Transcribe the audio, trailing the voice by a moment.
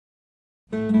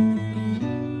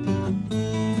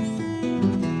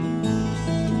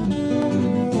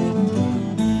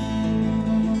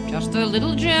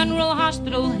little general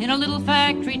hospital in a little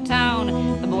factory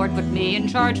town. The board put me in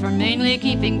charge for mainly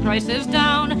keeping prices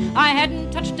down. I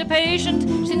hadn't touched a patient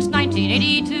since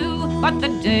 1982, but the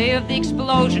day of the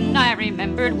explosion I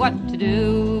remembered what to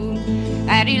do.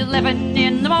 At 11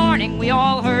 in the morning we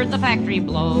all heard the factory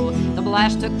blow. The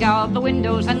blast took out the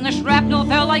windows and the shrapnel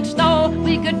fell like snow.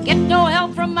 We could get no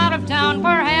help from out of town for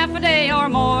half a day or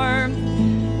more.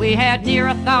 We had near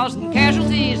 1,000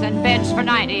 casualties and beds for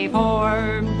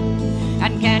 94.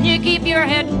 And can you keep your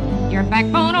head, your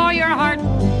backbone or your heart?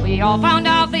 We all found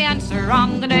out the answer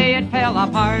on the day it fell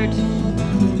apart.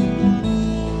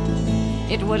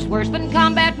 It was worse than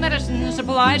combat medicine,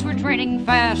 supplies were draining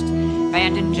fast.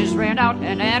 Bandages ran out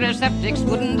and antiseptics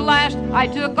wouldn't last. I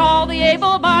took all the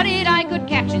able-bodied I could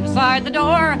catch inside the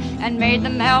door and made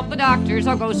them help the doctors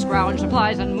or go scrounge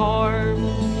supplies and more.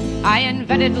 I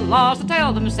invented laws to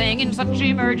tell them, saying in such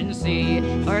emergency,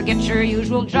 forget your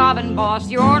usual job and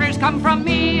boss, your orders come from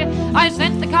me. I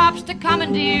sent the cops to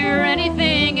commandeer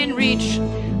anything in reach,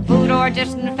 food or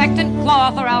disinfectant,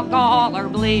 cloth or alcohol or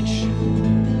bleach.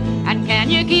 And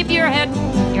can you keep your head,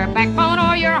 your backbone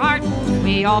or your heart?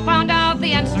 We all found out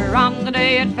the answer on the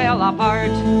day it fell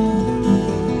apart.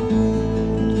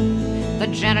 The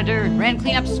janitor ran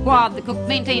cleanup squad, the cook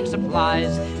maintained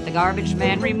supplies. The garbage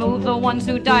man removed the ones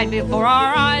who died before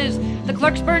our eyes. The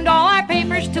clerks burned all our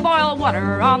papers to boil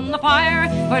water on the fire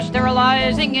for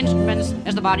sterilizing instruments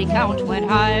as the body count went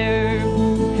higher.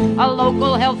 A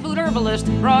local health food herbalist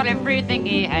brought everything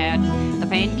he had. The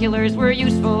painkillers were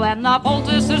useful and the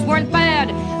poultices weren't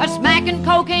bad. A smacking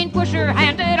cocaine pusher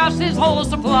handed us his whole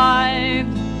supply.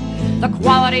 The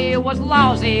quality was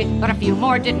lousy, but a few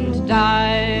more didn't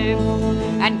die.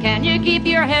 And can you keep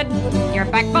your head, your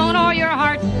backbone or your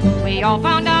heart? We all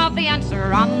found out the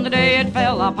answer on the day it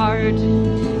fell apart.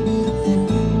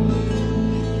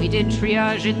 We did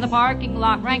triage in the parking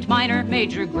lot, ranked minor,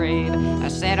 major, grave. A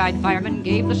sad-eyed fireman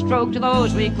gave the stroke to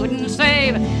those we couldn't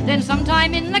save. Then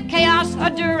sometime in the chaos,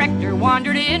 a director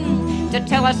wandered in to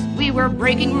tell us we were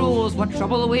breaking rules, what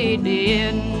trouble we'd be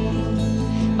in.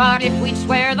 But if we'd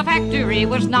swear the factory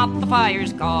was not the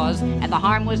fire's cause and the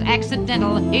harm was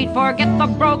accidental, he'd forget the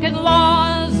broken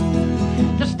laws.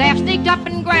 The staff sneaked up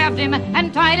and grabbed him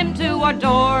and tied him to a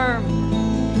door.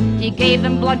 He gave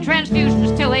them blood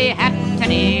transfusions till he hadn't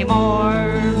any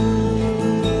more.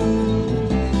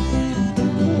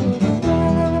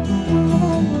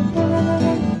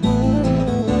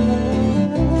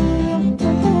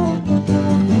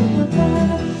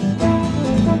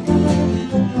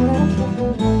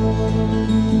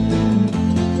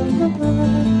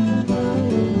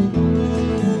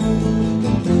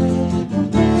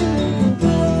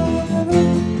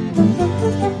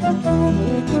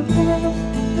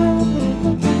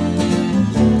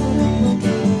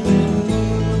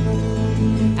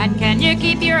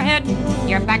 Keep your head,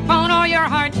 your backbone or your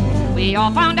heart. We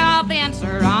all found out the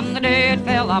answer on the day it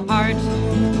fell apart.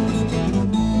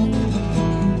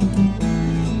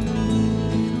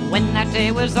 When that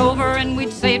day was over and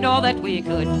we'd saved all that we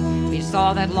could, we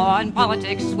saw that law and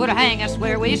politics would hang us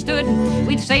where we stood.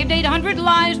 We'd saved 800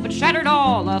 lives but shattered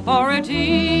all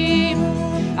authority.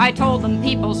 I told them,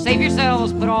 people, save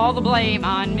yourselves, put all the blame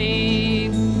on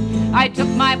me. I took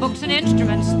my books and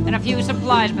instruments and a few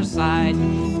supplies beside,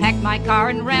 packed my car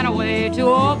and ran away to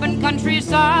open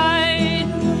countryside.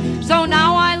 So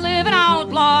now I live an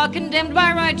outlaw, condemned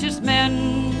by righteous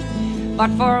men. But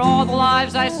for all the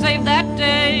lives I saved that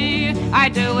day, I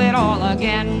do it all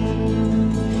again.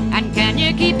 And can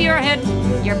you keep your head,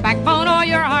 your backbone or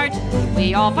your heart?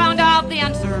 We all found out the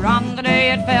answer on the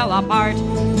day it fell apart.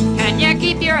 Can you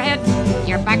keep your head,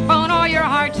 your backbone or your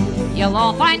heart? You'll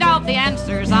all find out the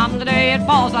answers on the day it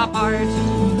falls apart.